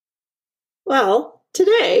Well,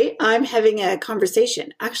 today I'm having a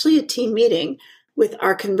conversation, actually a team meeting with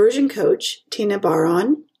our conversion coach, Tina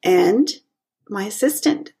Baron, and my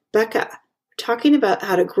assistant, Becca. We're talking about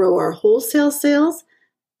how to grow our wholesale sales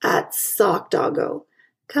at Sock Doggo.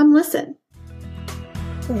 Come listen.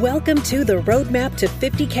 Welcome to the Roadmap to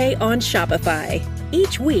 50K on Shopify.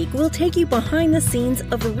 Each week, we'll take you behind the scenes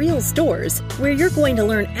of real stores where you're going to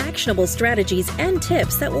learn actionable strategies and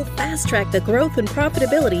tips that will fast-track the growth and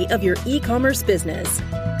profitability of your e-commerce business.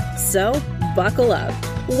 So, buckle up.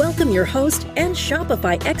 Welcome your host and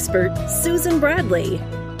Shopify expert, Susan Bradley.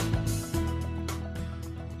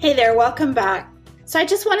 Hey there, welcome back. So I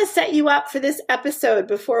just want to set you up for this episode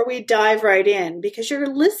before we dive right in, because you're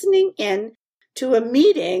listening in to a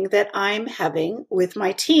meeting that I'm having with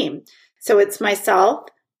my team. So it's myself,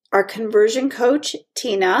 our conversion coach,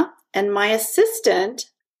 Tina, and my assistant,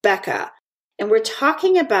 Becca. And we're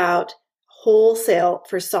talking about wholesale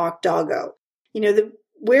for Sock Doggo. You know,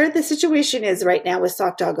 where the situation is right now with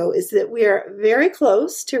Sock Doggo is that we are very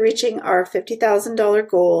close to reaching our $50,000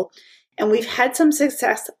 goal. And we've had some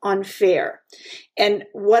success on Faire. And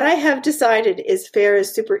what I have decided is Faire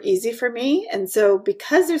is super easy for me. And so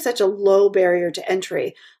because there's such a low barrier to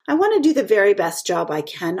entry, I want to do the very best job I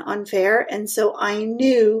can on Faire. And so I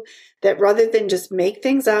knew that rather than just make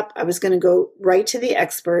things up, I was going to go right to the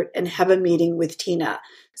expert and have a meeting with Tina.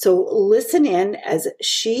 So listen in as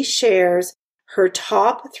she shares her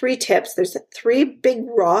top 3 tips. There's 3 big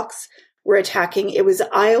rocks we're attacking. It was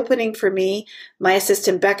eye-opening for me. My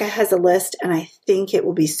assistant Becca has a list, and I think it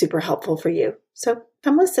will be super helpful for you. So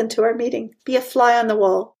come listen to our meeting. Be a fly on the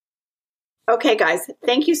wall. Okay, guys,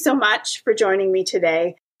 thank you so much for joining me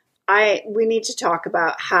today. We need to talk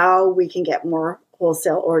about how we can get more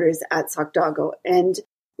wholesale orders at Sock Doggo. And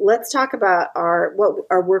let's talk about our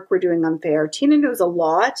work we're doing on Faire. Tina knows a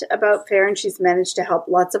lot about Faire, and she's managed to help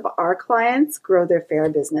lots of our clients grow their Faire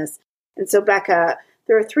business. And so, Becca,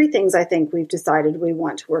 there are 3 things I think we've decided we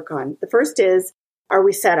want to work on. The first is, are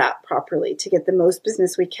we set up properly to get the most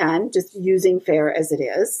business we can, just using Faire as it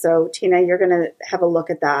is? So, Tina, you're going to have a look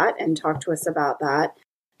at that and talk to us about that.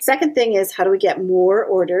 Second thing is, how do we get more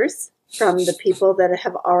orders from the people that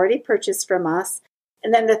have already purchased from us?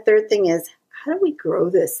 And then the third thing is, how do we grow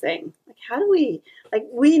this thing?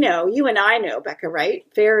 We know, you and I know, Becca, right?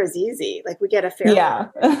 Faire is easy. We get a Faire. Yeah.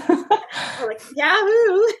 We're like,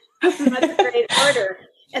 Yahoo! That's a great order.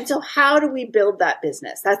 And so how do we build that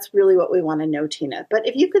business? That's really what we want to know, Tina. But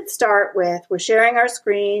if you could start with, we're sharing our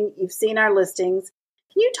screen, you've seen our listings.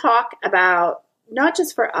 Can you talk about, not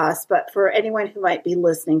just for us, but for anyone who might be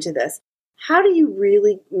listening to this, how do you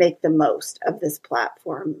really make the most of this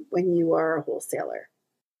platform when you are a wholesaler?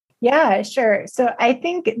 Yeah, sure. So I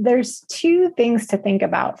think there's 2 things to think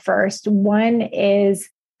about first. One is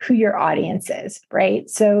who your audience is, right?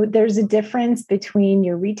 So there's a difference between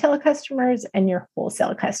your retail customers and your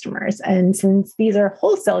wholesale customers. And since these are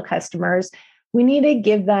wholesale customers, we need to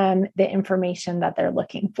give them the information that they're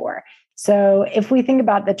looking for. So if we think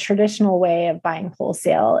about the traditional way of buying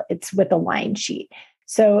wholesale, it's with a line sheet.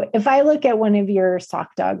 So if I look at one of your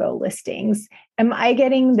Sock Doggo listings, am I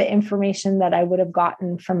getting the information that I would have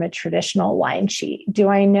gotten from a traditional line sheet? Do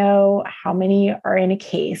I know how many are in a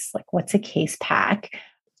case? What's a case pack?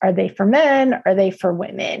 Are they for men? Are they for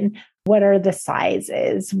women? What are the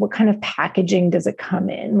sizes? What kind of packaging does it come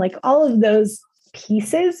in? All of those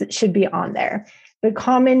pieces should be on there. The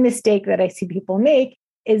common mistake that I see people make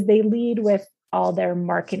is they lead with all their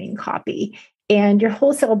marketing copy. And your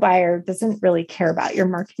wholesale buyer doesn't really care about your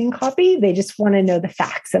marketing copy. They just want to know the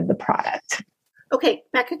facts of the product. Okay,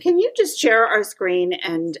 Becca, can you just share our screen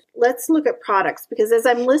and let's look at products? Because as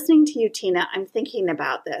I'm listening to you, Tina, I'm thinking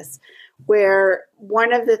about this, where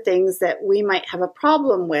one of the things that we might have a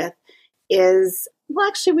problem with is, well,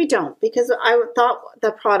 actually we don't, because I thought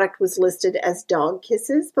the product was listed as dog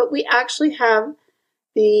kisses, but we actually have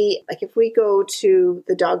if we go to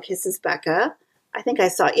the dog kisses, Becca, I think I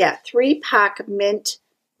saw, 3-pack mint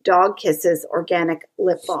dog kisses organic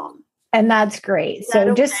lip balm. And that's great.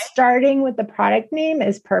 So just starting with the product name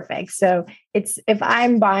is perfect. So if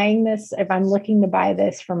I'm buying this, if I'm looking to buy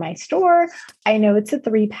this for my store, I know it's a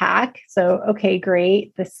 3-pack. So, okay,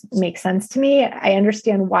 great. This makes sense to me. I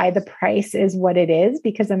understand why the price is what it is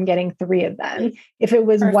because I'm getting 3 of them. If it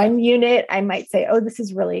was perfect. 1 unit, I might say, oh, this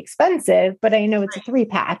is really expensive, but I know it's a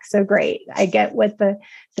 3-pack. So great. I get what the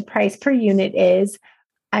price per unit is.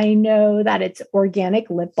 I know that it's organic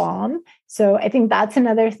lip balm. So I think that's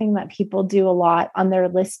another thing that people do a lot on their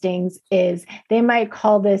listings is they might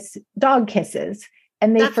call this dog kisses.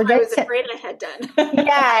 And they That's forget what I was afraid I had done.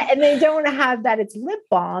 yeah. And they don't have that it's lip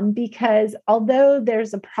balm, because although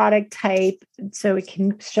there's a product type, so it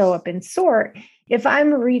can show up in sort, if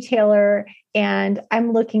I'm a retailer and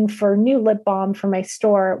I'm looking for new lip balm for my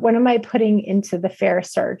store, what am I putting into the Faire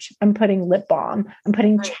search? I'm putting lip balm, I'm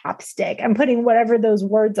putting chapstick, I'm putting whatever those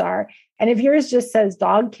words are. And if yours just says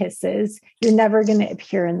dog kisses, you're never going to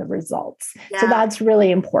appear in the results. Yeah. So that's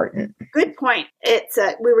really important. Good point. It's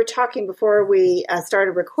we were talking before we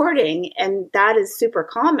started recording, and that is super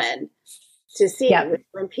common to see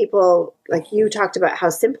when people, like you talked about how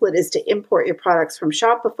simple it is to import your products from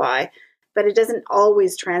Shopify, but it doesn't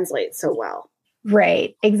always translate so well.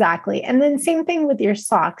 Right, exactly. And then same thing with your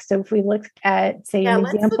socks. So if we look at, say, an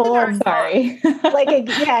example of, like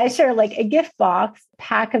a gift box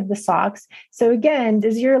pack of the socks. So again,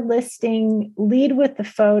 does your listing lead with the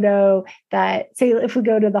photo that, say, if we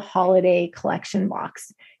go to the holiday collection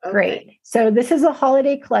box? Okay. Great. So this is a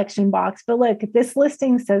holiday collection box, but look, this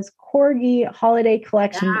listing says Corgi holiday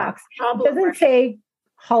collection box. It doesn't say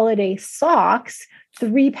holiday socks,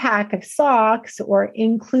 3-pack of socks, or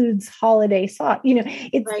includes holiday socks.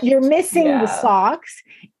 It's you're missing the socks.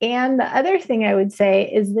 And the other thing I would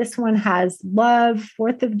say is this one has love,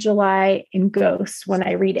 4th of July, and ghosts when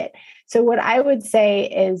I read it. So what I would say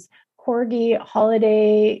is Corgi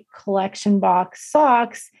holiday collection box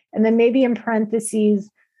socks, and then maybe in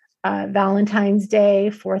parentheses, Valentine's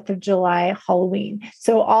Day, 4th of July, Halloween.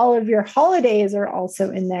 So all of your holidays are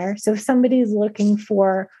also in there. So if somebody's looking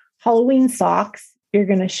for Halloween socks, you're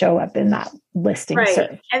going to show up in that listing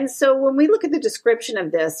search. And so when we look at the description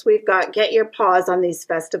of this, we've got get your paws on these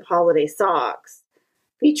festive holiday socks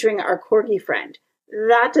featuring our Corgi friend.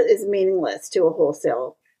 That is meaningless to a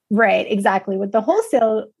wholesale. Right, exactly. What the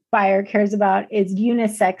wholesale buyer cares about is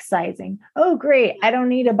unisex sizing. Oh, great. I don't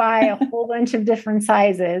need to buy a whole bunch of different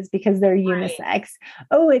sizes because they're unisex.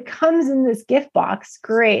 Oh, it comes in this gift box.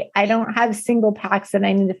 Great. I don't have single packs that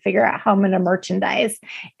I need to figure out how I'm going to merchandise.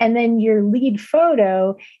 And then your lead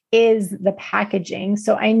photo is the packaging.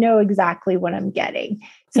 So I know exactly what I'm getting.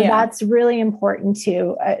 So that's really important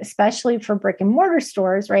too, especially for brick and mortar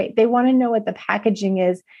stores, right? They want to know what the packaging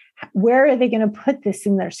is. Where are they going to put this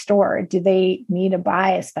in their store? Do they need to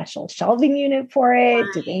buy a special shelving unit for it?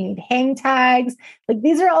 Do they need hang tags? Like,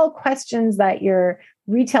 these are all questions that your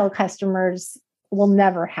retail customers will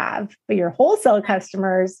never have, but your wholesale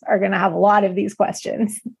customers are going to have a lot of these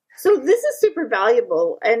questions. So this is super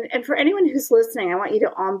valuable. And for anyone who's listening, I want you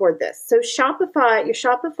to onboard this. So Shopify, your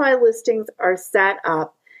Shopify listings are set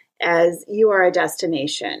up as you are a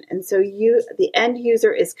destination. And so the end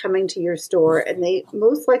user is coming to your store, and they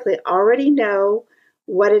most likely already know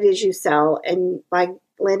what it is you sell. And by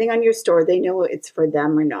landing on your store, they know it's for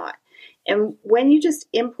them or not. And when you just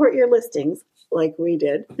import your listings, like we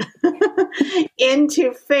did,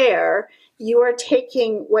 into Faire, you are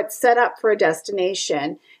taking what's set up for a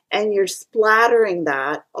destination and you're splattering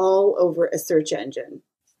that all over a search engine.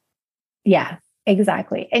 Yeah.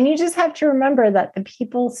 Exactly. And you just have to remember that the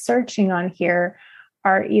people searching on here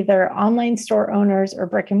are either online store owners or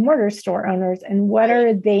brick and mortar store owners. And what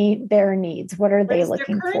are their needs? What are they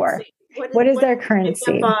looking for? What is their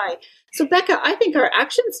currency? So Becca, I think our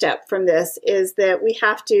action step from this is that we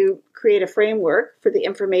have to create a framework for the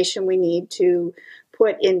information we need to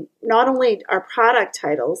put in not only our product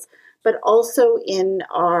titles, but also in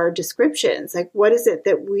our descriptions. Like, what is it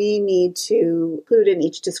that we need to include in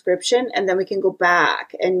each description? And then we can go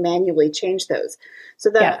back and manually change those. So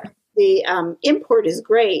that the import is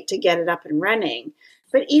great to get it up and running.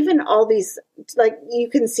 But even all these, like you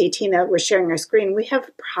can see, Tina, we're sharing our screen. We have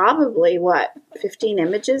probably, 15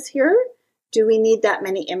 images here? Do we need that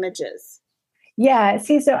many images? Yeah.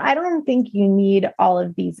 See, so I don't think you need all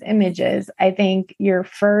of these images. I think your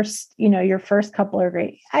first couple are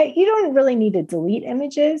great. You don't really need to delete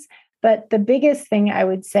images, but the biggest thing I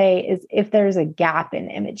would say is if there's a gap in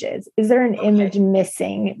images, is there an image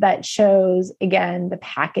missing that shows, again, the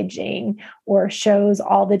packaging or shows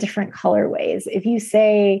all the different colorways? If you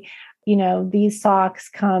say, these socks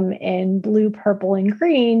come in blue, purple, and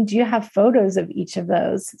green, do you have photos of each of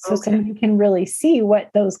those? So somebody can really see what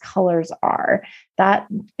those colors are. That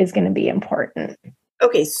is going to be important.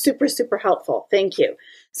 Okay. Super, super helpful. Thank you.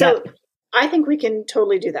 So I think we can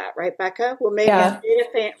totally do that, right, Becca? We'll make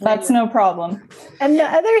that's no problem. And the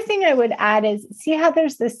other thing I would add is, see how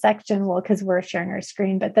there's this section, well, because we're sharing our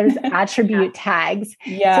screen, but there's attribute tags.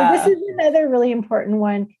 Yeah. So this is another really important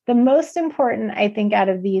one. The most important, I think, out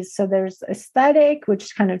of these. So there's aesthetic,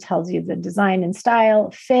 which kind of tells you the design and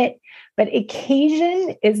style, fit, but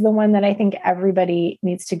occasion is the one that I think everybody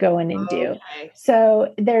needs to go in and do. Okay.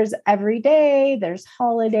 So there's everyday, there's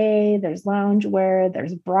holiday, there's loungewear,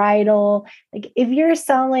 there's bridal. Like if you're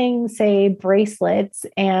selling, say, bracelets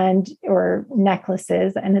or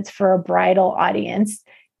necklaces, and it's for a bridal audience,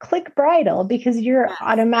 click bridal, because you're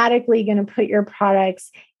automatically going to put your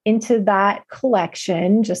products into that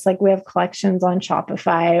collection, just like we have collections on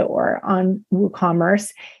Shopify or on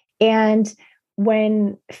WooCommerce. And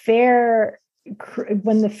when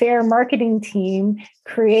the Faire marketing team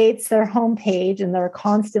creates their homepage and they're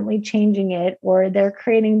constantly changing it, or they're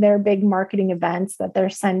creating their big marketing events that they're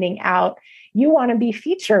sending out, you want to be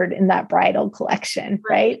featured in that bridal collection,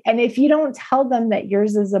 right? And if you don't tell them that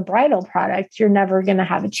yours is a bridal product, you're never going to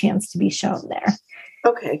have a chance to be shown there.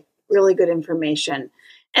 Okay, really good information.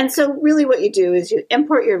 And so really what you do is you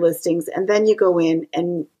import your listings, and then you go in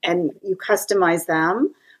and you customize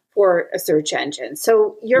them for a search engine.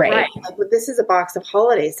 So you're right. Like, this is a box of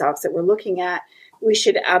holiday socks that we're looking at. We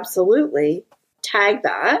should absolutely tag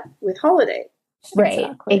that with holiday.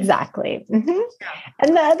 Right. Exactly. Mm-hmm.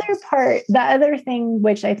 And the other thing,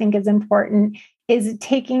 which I think is important, is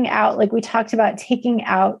taking out, like we talked about, taking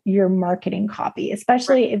out your marketing copy,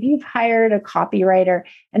 especially if you've hired a copywriter.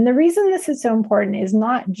 And the reason this is so important is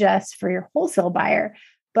not just for your wholesale buyer,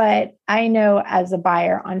 but I know as a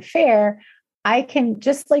buyer on Faire, I can,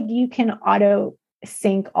 just like you can auto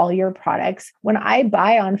sync all your products. When I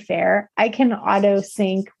buy on Faire, I can auto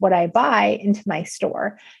sync what I buy into my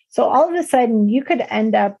store. So all of a sudden you could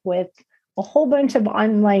end up with a whole bunch of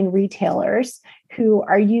online retailers who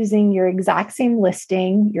are using your exact same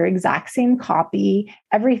listing, your exact same copy,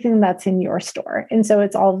 everything that's in your store. And so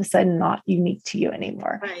it's all of a sudden not unique to you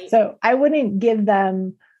anymore. Right. So I wouldn't give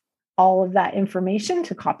them all of that information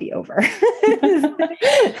to copy over.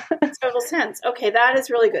 Total sense. Okay, that is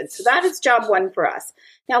really good. So that is job one for us.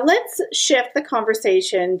 Now let's shift the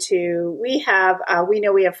conversation to, we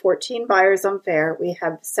know we have 14 buyers on Faire. We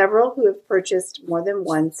have several who have purchased more than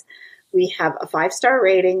once. We have a 5-star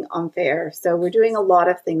rating on Faire. So we're doing a lot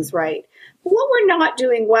of things right. But what we're not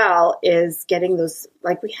doing well is getting those,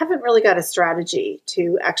 like we haven't really got a strategy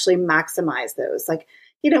to actually maximize those. Like,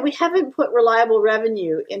 we haven't put reliable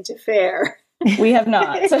revenue into Faire. We have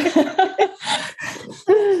not. What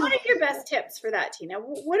are your best tips for that, Tina?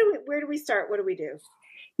 Where do we start? What do we do?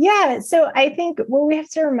 Yeah. So I think what we have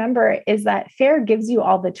to remember is that Faire gives you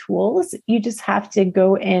all the tools. You just have to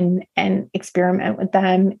go in and experiment with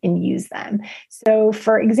them and use them. So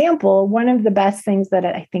for example, one of the best things that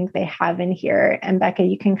I think they have in here, and Becca,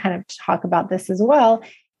 you can kind of talk about this as well,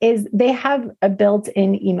 is they have a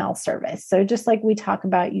built-in email service. So just like we talk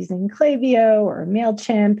about using Klaviyo or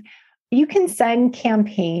MailChimp, you can send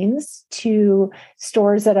campaigns to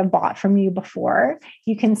stores that have bought from you before.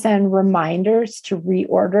 You can send reminders to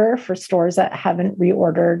reorder for stores that haven't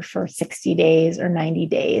reordered for 60 days or 90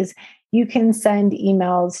 days. You can send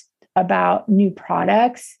emails about new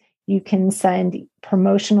products. You can send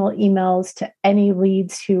promotional emails to any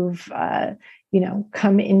leads who've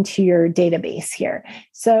come into your database here.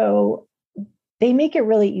 So they make it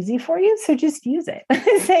really easy for you. So just use it.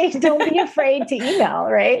 Say, don't be afraid to email,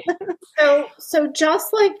 right? So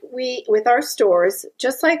just like with our stores,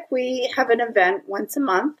 just like we have an event once a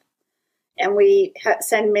month and we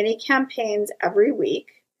send mini campaigns every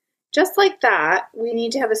week, just like that, we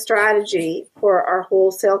need to have a strategy for our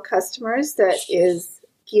wholesale customers that is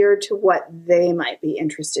geared to what they might be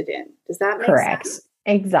interested in. Does that make sense?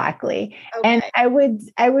 Exactly. Okay. And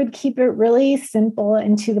I would keep it really simple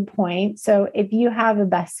and to the point. So if you have a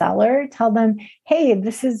bestseller, tell them, hey,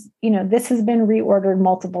 this has been reordered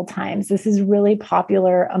multiple times. This is really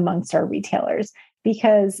popular amongst our retailers.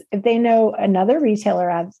 Because if they know another retailer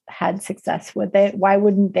has had success with it, why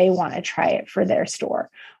wouldn't they want to try it for their store?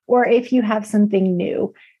 Or if you have something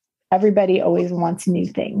new, everybody always wants new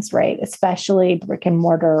things, right? Especially brick and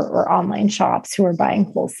mortar or online shops who are buying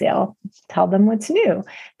wholesale. Tell them what's new.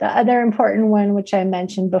 The other important one, which I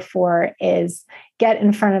mentioned before, is get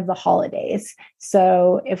in front of the holidays.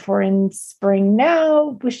 So if we're in spring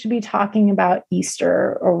now, we should be talking about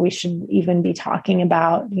Easter, or we should even be talking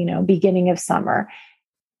about, beginning of summer.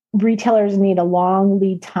 Retailers need a long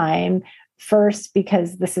lead time. First,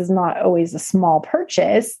 because this is not always a small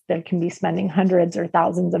purchase. They can be spending hundreds or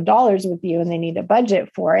thousands of dollars with you and they need a budget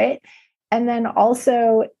for it. And then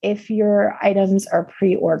also, if your items are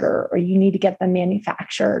pre-order or you need to get them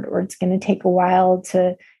manufactured or it's going to take a while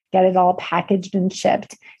to get it all packaged and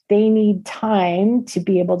shipped, they need time to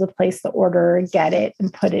be able to place the order, get it,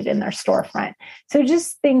 and put it in their storefront. So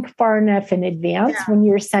just think far enough in advance when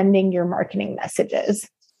you're sending your marketing messages.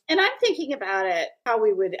 And I'm thinking about it, how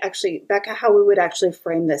we would actually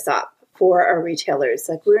frame this up for our retailers.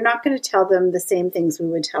 Like, we're not going to tell them the same things we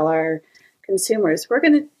would tell our consumers. We're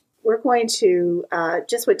going to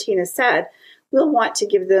just what Tina said, we'll want to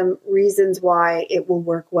give them reasons why it will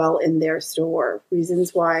work well in their store,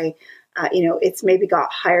 reasons why, it's maybe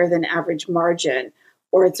got higher than average margin,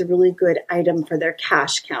 or it's a really good item for their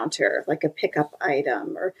cash counter, like a pickup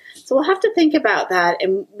item. So we'll have to think about that.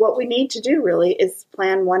 And what we need to do really is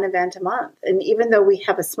plan one event a month. And even though we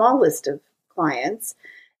have a small list of clients,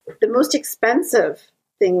 the most expensive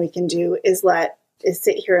thing we can do is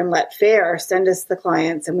sit here and let Faire send us the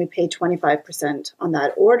clients, and we pay 25% on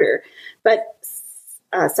that order. But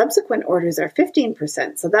subsequent orders are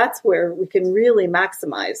 15%. So that's where we can really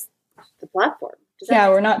maximize the platform.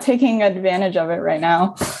 We're not taking advantage of it right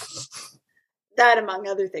now. That among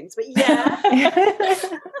other things, but yeah.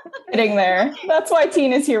 Getting there. That's why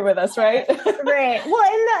Tina's here with us, right? Right. Well,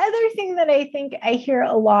 and the other thing that I think I hear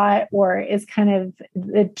a lot, or is kind of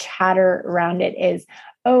the chatter around it, is,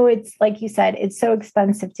 oh, it's like you said, it's so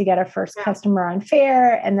expensive to get a first customer on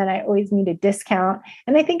Faire, and then I always need a discount.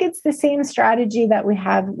 And I think it's the same strategy that we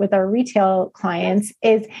have with our retail clients.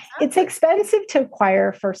 Is it's expensive to acquire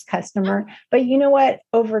a first customer, but you know what?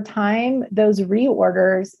 Over time, those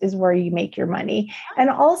reorders is where you make your money.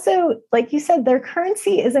 And also, like you said, their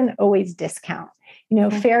currency isn't always discount.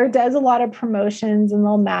 Faire does a lot of promotions and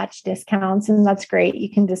they'll match discounts, and that's great.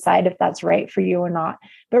 You can decide if that's right for you or not.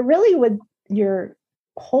 But really, with your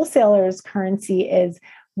wholesalers' currency is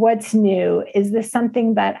what's new. Is this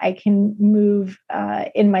something that I can move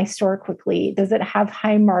in my store quickly? Does it have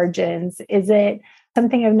high margins? Is it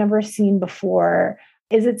something I've never seen before?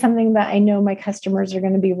 Is it something that I know my customers are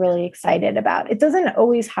going to be really excited about? It doesn't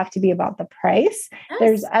always have to be about the price. Yes.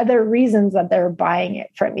 There's other reasons that they're buying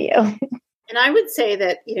it from you. And I would say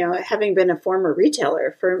that, having been a former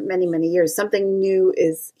retailer for many, many years, something new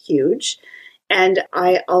is huge. And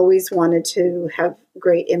I always wanted to have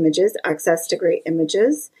great images, access to great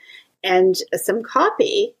images, and some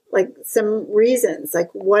copy, like some reasons, like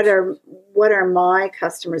what are my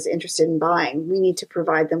customers interested in buying? We need to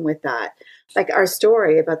provide them with that. Like our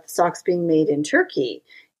story about the socks being made in Turkey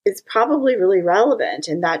is probably really relevant,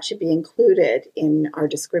 and that should be included in our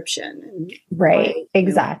description. Right,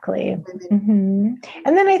 exactly. Mm-hmm.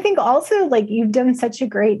 And then I think also, like, you've done such a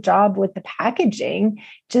great job with the packaging,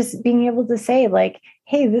 just being able to say, like,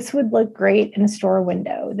 hey, this would look great in a store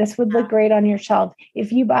window. This would look great on your shelf.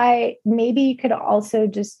 If you buy, maybe you could also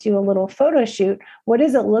just do a little photo shoot. What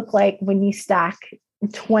does it look like when you stack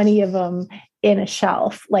 20 of them in a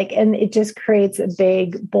shelf? And it just creates a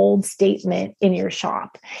big, bold statement in your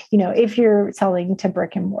shop, if you're selling to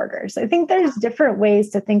brick and mortars. I think there's different ways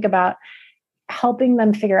to think about helping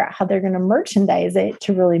them figure out how they're going to merchandise it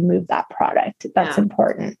to really move that product. That's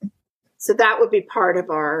important. So that would be part of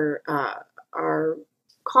our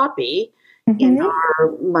copy in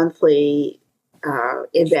our monthly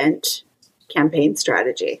event campaign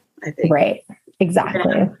strategy, I think. Right.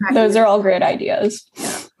 Exactly. Those are all great ideas.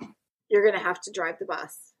 You're going to have to drive the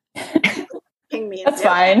bus. Ping me. That's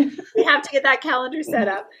fine. We have to get that calendar set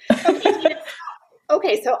up.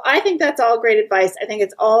 Okay, so I think that's all great advice. I think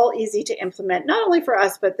it's all easy to implement, not only for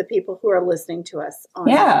us, but the people who are listening to us on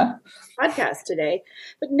the podcast today.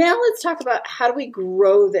 But now let's talk about, how do we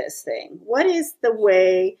grow this thing? What is the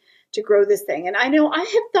way to grow this thing? And I know I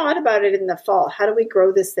had thought about it in the fall. How do we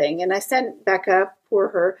grow this thing? And I sent Becca, poor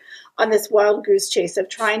her, on this wild goose chase of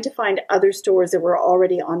trying to find other stores that were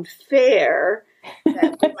already on Faire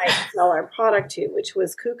that we might sell our product to, which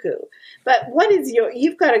was cuckoo. But what is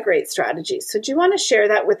you've got a great strategy. So do you want to share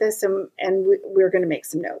that with us? And we're going to make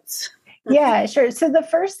some notes. Yeah, sure. So the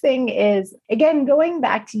first thing is, again, going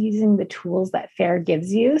back to using the tools that Faire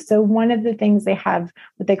gives you. So one of the things, they have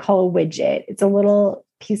what they call a widget. It's a little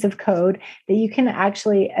piece of code that you can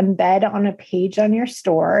actually embed on a page on your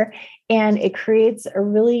store. And it creates a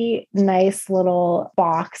really nice little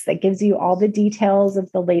box that gives you all the details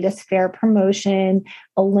of the latest Faire promotion,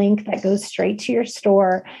 a link that goes straight to your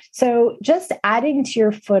store. So just adding to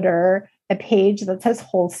your footer a page that says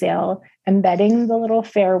wholesale, embedding the little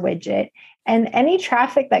Faire widget, and any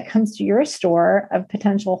traffic that comes to your store of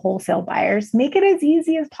potential wholesale buyers, make it as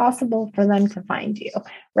easy as possible for them to find you,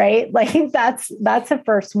 right? Like that's a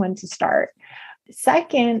first one to start.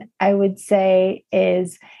 Second, I would say,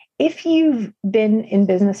 is if you've been in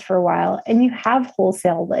business for a while and you have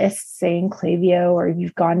wholesale lists, say in Klaviyo, or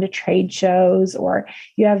you've gone to trade shows, or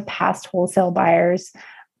you have past wholesale buyers,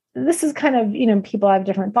 this is kind of, people have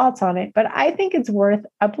different thoughts on it, but I think it's worth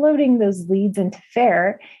uploading those leads into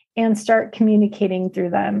Faire and start communicating to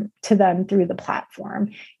them through the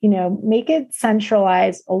platform. Make it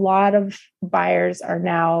centralized. A lot of buyers are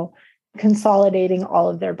now consolidating all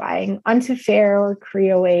of their buying onto Faire or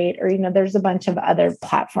Creo8, or, there's a bunch of other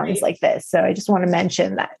platforms like this. So I just want to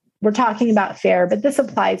mention that we're talking about Faire, but this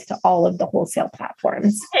applies to all of the wholesale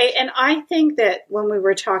platforms. Okay, and I think that when we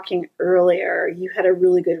were talking earlier, you had a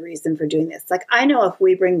really good reason for doing this. Like, I know if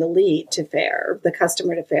we bring the lead to Faire, the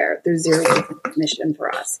customer to Faire, there's 0% commission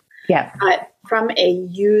for us. Yeah. But from a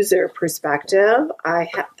user perspective, I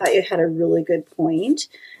thought you had a really good point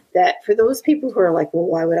that for those people who are like, well,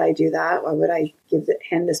 why would I do that? Why would I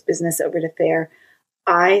hand this business over to Faire?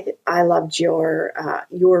 I loved your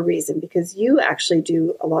reason, because you actually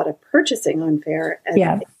do a lot of purchasing on Faire as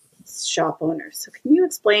a shop owner. So can you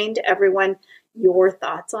explain to everyone your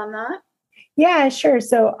thoughts on that? Yeah, sure.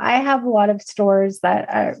 So I have a lot of stores that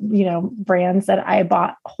are, brands that I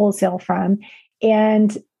bought wholesale from.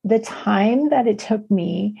 And the time that it took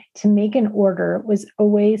me to make an order was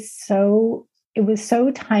always so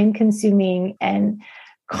time consuming and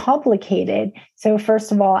complicated. So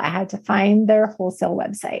first of all, I had to find their wholesale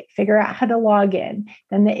website, figure out how to log in.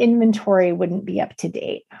 Then the inventory wouldn't be up to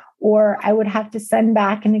date. Or I would have to send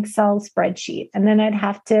back an Excel spreadsheet. And then I'd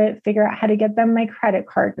have to figure out how to get them my credit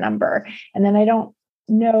card number. And then I don't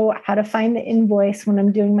know how to find the invoice when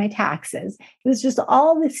I'm doing my taxes. It was just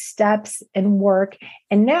all the steps and work.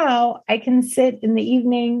 And now I can sit in the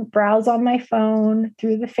evening, browse on my phone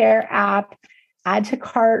through the Faire app, add to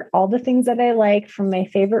cart all the things that I like from my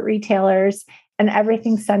favorite retailers, and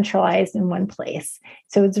everything centralized in one place.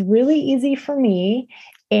 So it's really easy for me,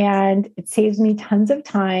 and it saves me tons of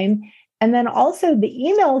time. And then also the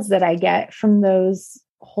emails that I get from those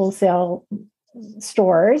wholesale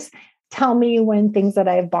stores tell me when things that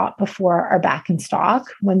I've bought before are back in stock,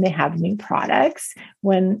 when they have new products,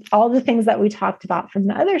 when all the things that we talked about from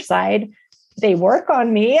the other side, they work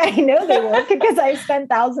on me. I know they work because I've spent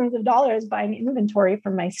thousands of dollars buying inventory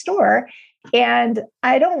from my store. And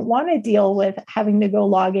I don't want to deal with having to go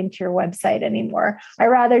log into your website anymore. I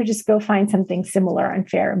rather just go find something similar on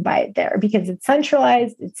Faire and buy it there, because it's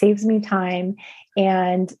centralized, it saves me time.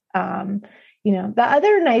 And, the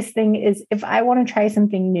other nice thing is, if I want to try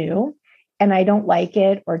something new and I don't like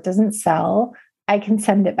it or it doesn't sell, I can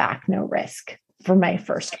send it back, no risk, for my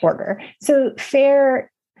first order. So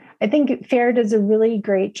I think Faire does a really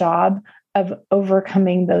great job of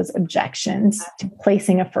overcoming those objections to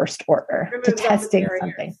placing a first order, to testing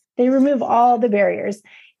something. They remove all the barriers.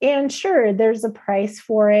 And sure, there's a price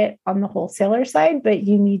for it on the wholesaler side, but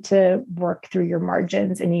you need to work through your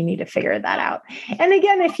margins and you need to figure that out. And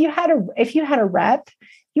again, if you had a rep,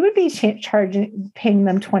 you would be paying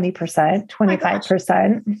them 20%,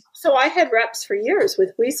 25%. So I had reps for years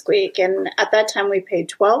with Wee Squeak, and at that time we paid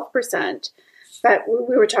 12%. But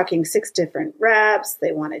we were talking 6 different reps.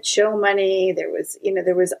 They wanted show money. There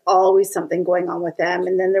was always something going on with them.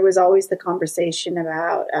 And then there was always the conversation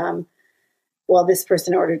about, well, this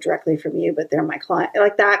person ordered directly from you, but they're my client.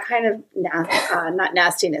 Like that kind of, not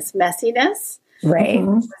nastiness, messiness. Right.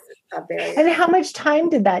 Mm-hmm. And how much time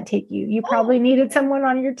did that take you? You probably needed someone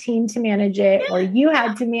on your team to manage it, or you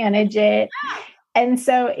had to manage it. And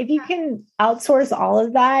so if you can outsource all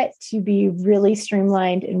of that to be really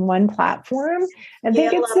streamlined in one platform, I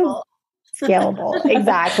think it's scalable.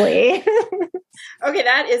 Exactly. Okay,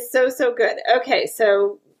 that is so good. Okay,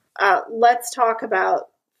 so let's talk about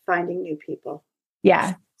finding new people.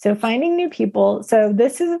 Yeah. So finding new people. So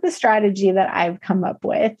this is the strategy that I've come up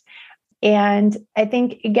with. And I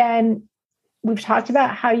think, again, we've talked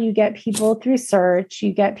about how you get people through search,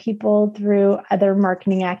 you get people through other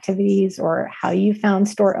marketing activities, or how you found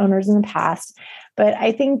store owners in the past. But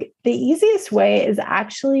I think the easiest way is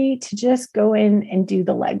actually to just go in and do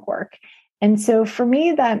the legwork. And so for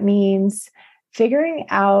me, that means figuring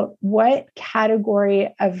out what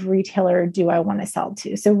category of retailer do I want to sell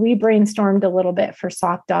to. So we brainstormed a little bit for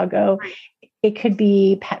Sock Doggo. It could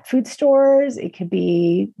be pet food stores. It could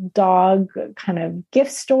be dog kind of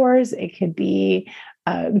gift stores. It could be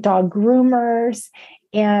dog groomers.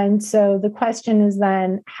 And so the question is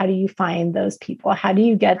then, how do you find those people? How do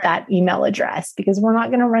you get that email address? Because we're not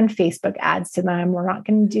going to run Facebook ads to them. We're not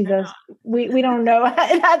going to do those. We don't know.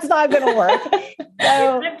 That's not going to work. So, I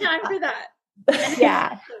don't have time for that.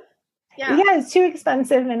 Yeah. It's too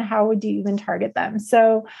expensive. And how would you even target them?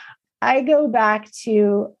 So I go back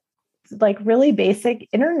to like really basic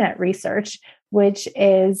internet research. which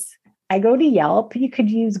is I go to Yelp. You could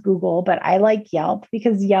use Google, but I like Yelp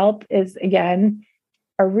because Yelp is, again,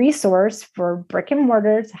 a resource for brick and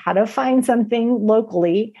mortars, how to find something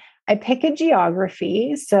locally. I pick a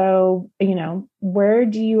geography. So, where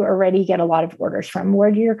do you already get a lot of orders from?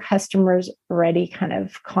 Where do your customers already kind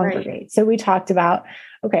of congregate? Right. So we talked about,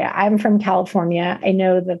 okay, I'm from California. I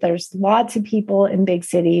know that there's lots of people in big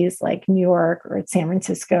cities like New York or San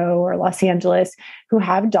Francisco or Los Angeles who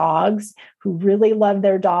have dogs, who really love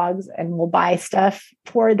their dogs and will buy stuff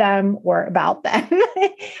for them or about them.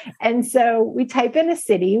 And so we type in a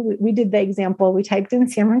city. We did the example. We typed in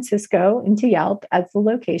San Francisco into Yelp as the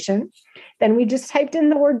location. Then we just typed in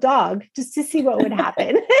the word dog just to see what would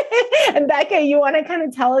happen. And Becca, you want to kind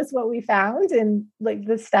of tell us what we found and like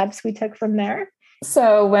the steps we took from there?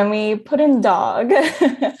 So when we put in dog,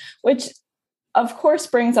 which of course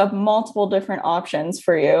brings up multiple different options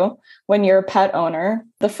for you when you're a pet owner,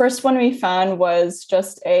 the first one we found was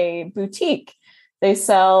just a boutique. They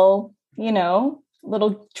sell,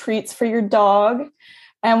 little treats for your dog.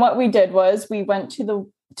 And what we did was we went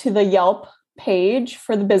to the Yelp page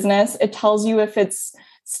for the business. It tells you if it's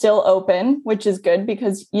still open, which is good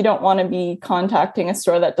because you don't want to be contacting a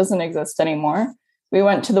store that doesn't exist anymore. We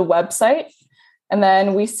went to the website. And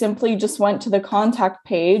then we simply just went to the contact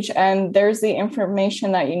page, and there's the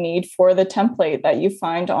information that you need for the template that you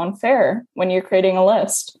find on Faire when you're creating a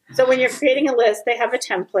list. So when you're creating a list, they have a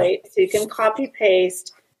template. So you can copy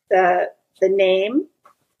paste the name,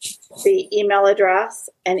 the email address,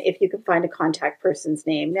 and if you can find a contact person's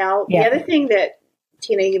name. Now, The other thing that,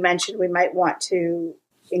 Tina, you mentioned we might want to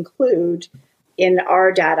include in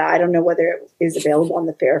our data, I don't know whether it is available on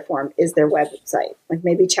the Faire form, is their website. Like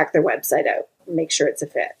maybe check their website out. Make sure it's a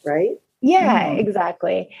fit, right? Yeah,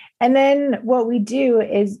 exactly. And then what we do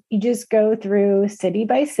is you just go through city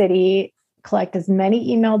by city, collect as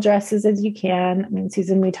many email addresses as you can. I mean,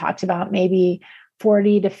 Susan, we talked about maybe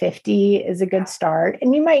 40 to 50 is a good start.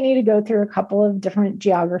 And you might need to go through a couple of different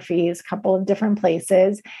geographies, a couple of different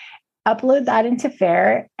places, upload that into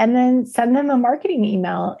Faire, and then send them a marketing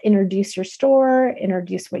email. Introduce your store,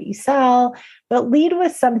 introduce what you sell, but lead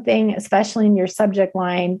with something, especially in your subject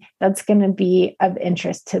line, that's going to be of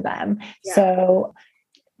interest to them. Yeah. So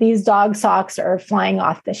these dog socks are flying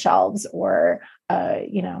off the shelves, or,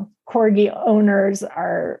 corgi owners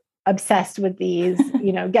are obsessed with these,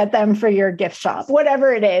 get them for your gift shop,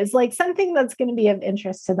 whatever it is, like something that's going to be of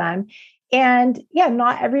interest to them. And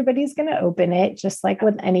not everybody's going to open it, just like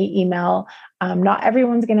with any email. Not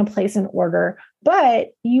everyone's going to place an order,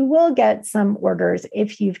 but you will get some orders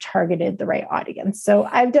if you've targeted the right audience. So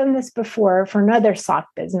I've done this before for another sock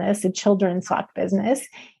business, a children's sock business,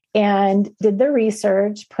 and did the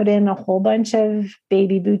research, put in a whole bunch of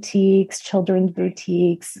baby boutiques, children's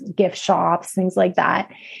boutiques, gift shops, things like that,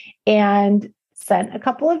 and sent a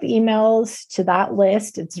couple of emails to that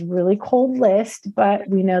list. It's a really cold list, but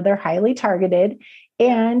we know they're highly targeted.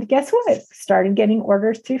 And guess what? Started getting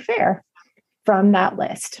orders through Faire from that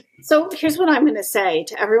list. So here's what I'm going to say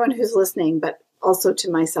to everyone who's listening, but also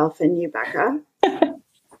to myself and you, Becca.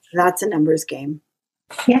 That's a numbers game.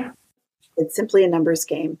 Yeah. It's simply a numbers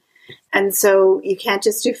game. And so you can't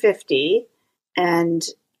just do 50 and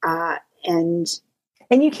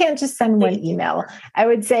you can't just send one email. I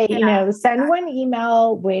would say, send one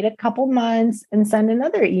email, wait a couple months, and send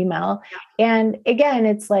another email. Yeah. And again,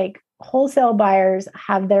 it's like wholesale buyers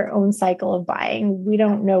have their own cycle of buying. We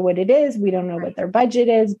don't know what it is. We don't know what their budget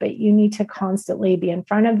is, but you need to constantly be in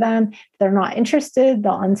front of them. If they're not interested,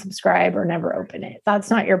 they'll unsubscribe or never open it. That's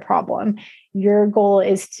not your problem. Your goal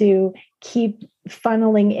is to keep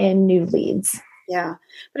funneling in new leads. Yeah.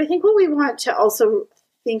 But I think what we want to also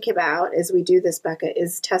think about as we do this, Becca,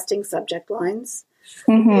 is testing subject lines.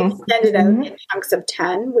 Mm-hmm. Send it out in chunks of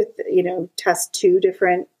 10 with, test 2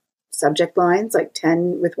 different subject lines, like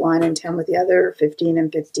 10 with one and 10 with the other, 15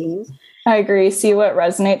 and 15. I agree. See what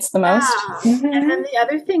resonates the most. Yeah. Mm-hmm. And then the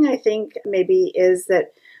other thing I think maybe is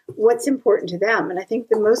that what's important to them. And I think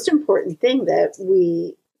the most important thing that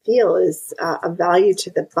we feel is of value to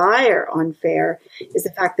the buyer on Faire is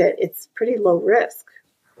the fact that it's pretty low risk.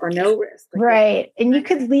 Or no risk. Right. And you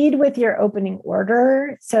could lead with your opening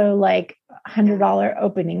order. So like $100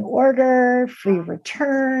 opening order, free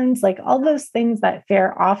returns, like all those things that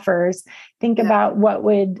Faire offers. Think about what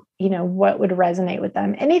would resonate with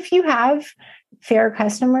them. And if you have Faire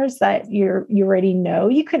customers that you already know,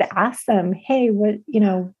 you could ask them, hey,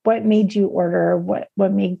 what made you order?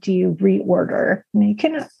 What made you reorder? And you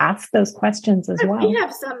can ask those questions as well. We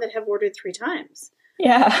have some that have ordered 3 times.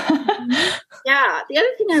 Yeah. Yeah. The other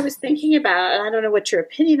thing I was thinking about, and I don't know what your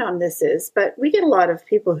opinion on this is, but we get a lot of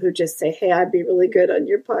people who just say, hey, I'd be really good on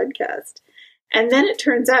your podcast. And then it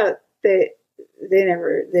turns out that they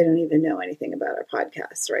don't even know anything about our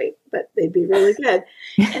podcast, right? But they'd be really good.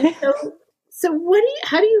 And so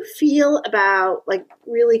how do you feel about like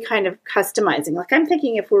really kind of customizing? Like I'm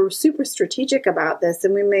thinking if we're super strategic about this,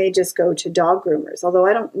 then we may just go to dog groomers, although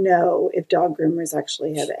I don't know if dog groomers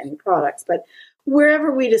actually have any products, but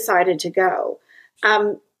wherever we decided to go,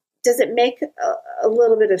 does it make a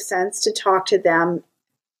little bit of sense to talk to them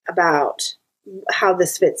about how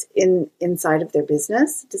this fits inside of their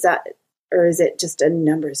business? Or is it just a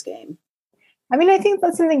numbers game? I mean, I think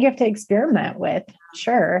that's something you have to experiment with.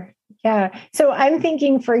 Sure. Yeah. So I'm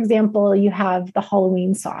thinking, for example, you have the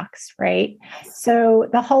Halloween socks, right? So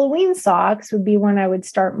the Halloween socks would be when I would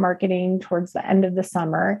start marketing towards the end of the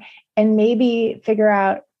summer and maybe figure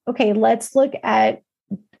out, okay, let's look at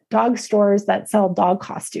dog stores that sell dog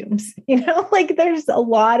costumes. Like there's a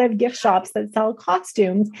lot of gift shops that sell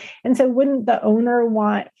costumes. And so wouldn't the owner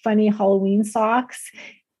want funny Halloween socks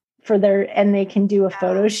and they can do a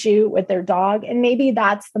photo shoot with their dog. And maybe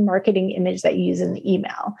that's the marketing image that you use in the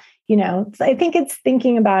email. So I think it's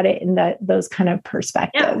thinking about it in those kind of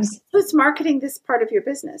perspectives. Yeah. So it's marketing this part of your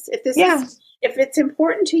business. If it's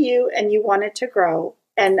important to you and you want it to grow,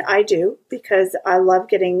 and I do, because I love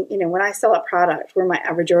getting, when I sell a product where my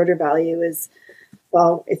average order value is,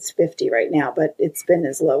 well, it's 50 right now, but it's been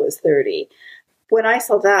as low as 30. When I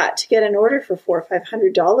sell that, to get an order for $400 or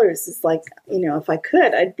 $500 is like, if I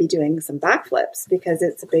could, I'd be doing some backflips because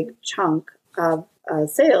it's a big chunk of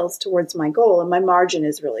sales towards my goal and my margin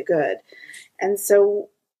is really good. And so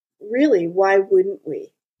really, why wouldn't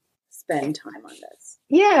we spend time on this?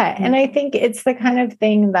 Yeah. And I think it's the kind of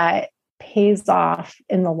thing that pays off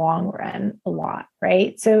in the long run a lot,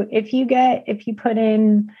 right? So if you put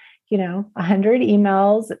in, 100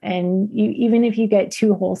 emails and even if you get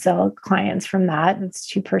 2 wholesale clients from that, that's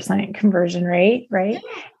 2% conversion rate, right?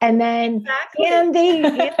 And then, and they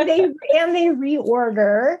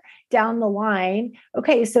reorder down the line.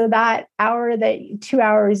 Okay. So that 2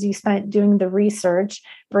 hours you spent doing the research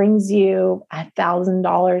brings you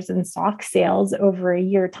 $1,000 in sock sales over a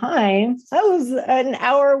year time. That was an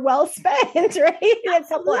hour well spent, right? A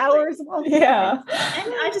couple hours well spent. Yeah. And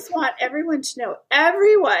I just want everyone to know,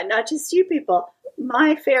 everyone, not just you people,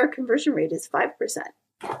 my Faire conversion rate is 5%.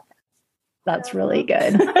 That's really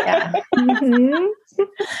good. Yeah. Mm-hmm.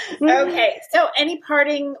 Okay. So any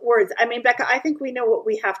parting words? I mean, Becca, I think we know what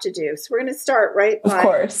we have to do. So we're going to start by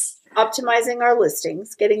optimizing our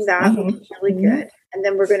listings, getting that looking really good. And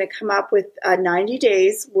then we're going to come up with 90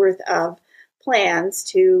 days worth of plans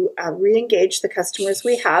to re-engage the customers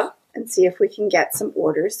we have and see if we can get some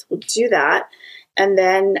orders. We'll do that. And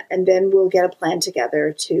then we'll get a plan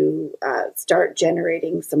together to start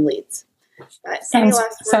generating some leads.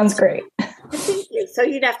 Sounds great. Thank you. So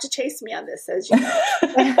you'd have to chase me on this, as you know.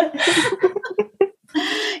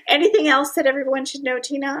 Anything else that everyone should know,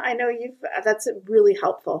 Tina? I know that's really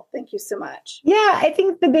helpful. Thank you so much. Yeah, I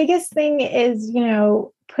think the biggest thing is,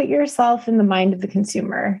 put yourself in the mind of the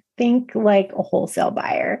consumer. Think like a wholesale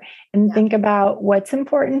buyer and think about what's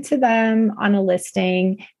important to them on a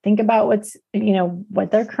listing. Think about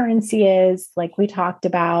what their currency is, like we talked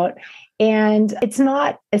about. And it's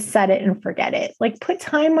not a set it and forget it. Like put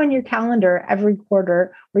time on your calendar every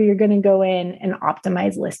quarter where you're going to go in and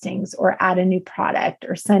optimize listings or add a new product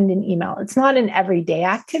or send an email. It's not an everyday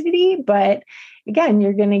activity, but again,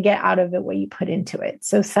 you're going to get out of it what you put into it.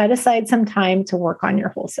 So set aside some time to work on your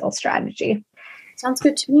wholesale strategy. Sounds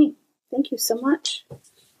good to me. Thank you so much.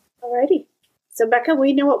 Alrighty. So Becca,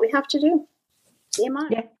 we know what we have to do.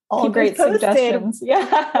 TMI. Yeah. All great suggestions. Yeah.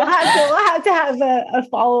 We'll have to have a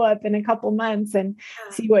follow-up in a couple months and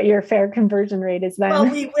see what your Faire conversion rate is then. Well,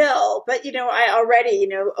 we will. But, I already,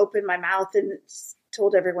 opened my mouth and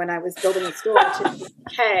told everyone I was building a store to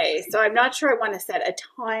okay. So I'm not sure I want to set a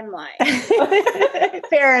timeline.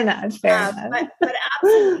 Fair enough. But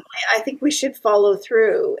absolutely, I think we should follow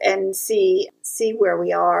through and see where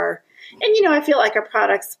we are. And, I feel like our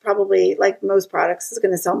products probably, like most products, is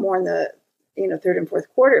going to sell more in the third and fourth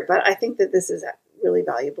quarter. But I think that this is really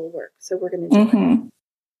valuable work. So we're going to do it.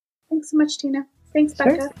 Thanks so much, Tina. Thanks,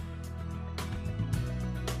 Becca. Sure.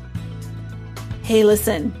 Hey,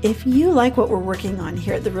 listen, if you like what we're working on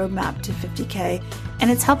here at the Roadmap to 50K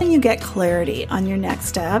and it's helping you get clarity on your next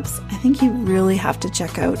steps, I think you really have to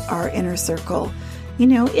check out our Inner Circle.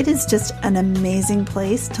 It is just an amazing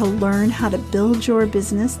place to learn how to build your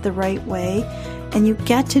business the right way. And you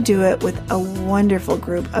get to do it with a wonderful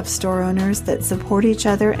group of store owners that support each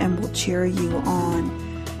other and will cheer you on.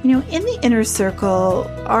 In the Inner Circle,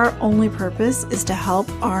 our only purpose is to help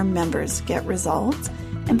our members get results.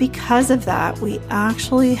 And because of that, we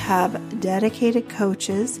actually have dedicated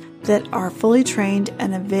coaches that are fully trained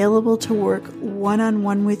and available to work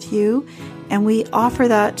one-on-one with you. And we offer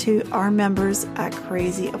that to our members at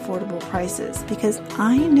crazy affordable prices, because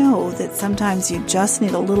I know that sometimes you just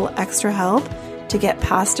need a little extra help to get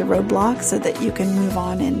past a roadblock so that you can move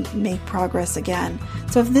on and make progress again.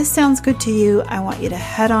 So if this sounds good to you, I want you to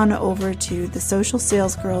head on over to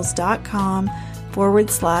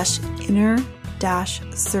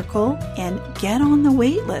thesocialsalesgirls.com/inner-circle and get on the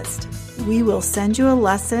wait list. We will send you a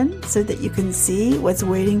lesson so that you can see what's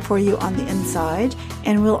waiting for you on the inside,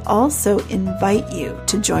 and we'll also invite you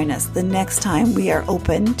to join us the next time we are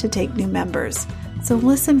open to take new members. So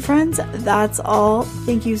listen, friends, that's all.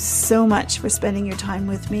 Thank you so much for spending your time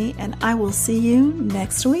with me, and I will see you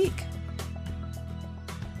next week.